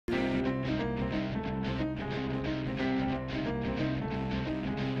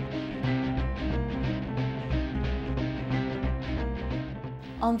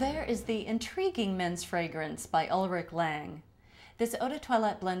Anvers is the intriguing men's fragrance by Ulrich Lang. This eau de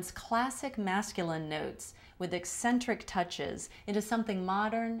toilette blends classic masculine notes with eccentric touches into something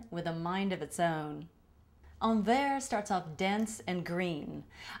modern with a mind of its own. Anvers starts off dense and green.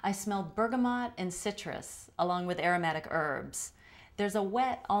 I smell bergamot and citrus, along with aromatic herbs. There's a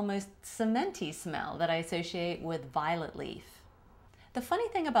wet, almost cementy smell that I associate with violet leaf. The funny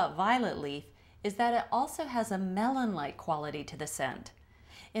thing about violet leaf is that it also has a melon-like quality to the scent.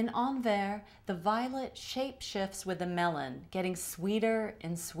 In Anvers, the violet shape shifts with the melon, getting sweeter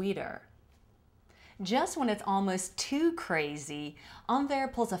and sweeter. Just when it's almost too crazy,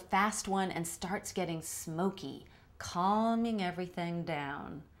 Anvers pulls a fast one and starts getting smoky, calming everything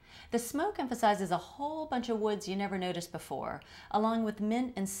down. The smoke emphasizes a whole bunch of woods you never noticed before, along with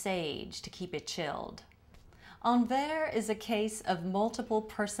mint and sage to keep it chilled. Anvers is a case of multiple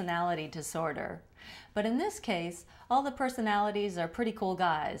personality disorder. But in this case, all the personalities are pretty cool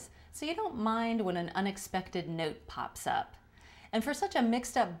guys, so you don't mind when an unexpected note pops up. And for such a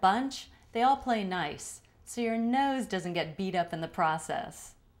mixed up bunch, they all play nice, so your nose doesn't get beat up in the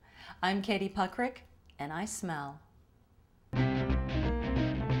process. I'm Puckrik, and I smell. I know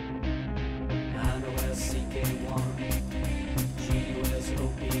SCK1, G wears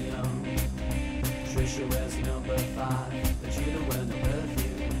opium, Trisha wears number 5.